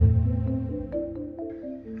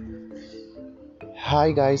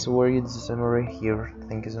Hi guys, how are you? This is Amore here.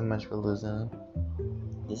 Thank you so much for listening.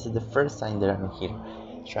 This is the first time that I'm here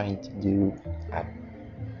trying to do a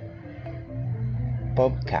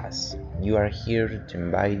podcast. You are here to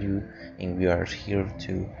invite you, and we are here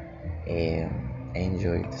to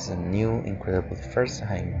enjoy this new, incredible first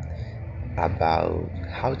time about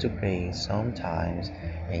how to pray sometimes,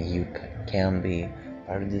 and you can be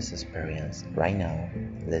part of this experience right now.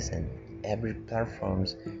 Listen, every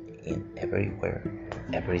platforms in everywhere,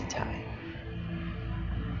 every time.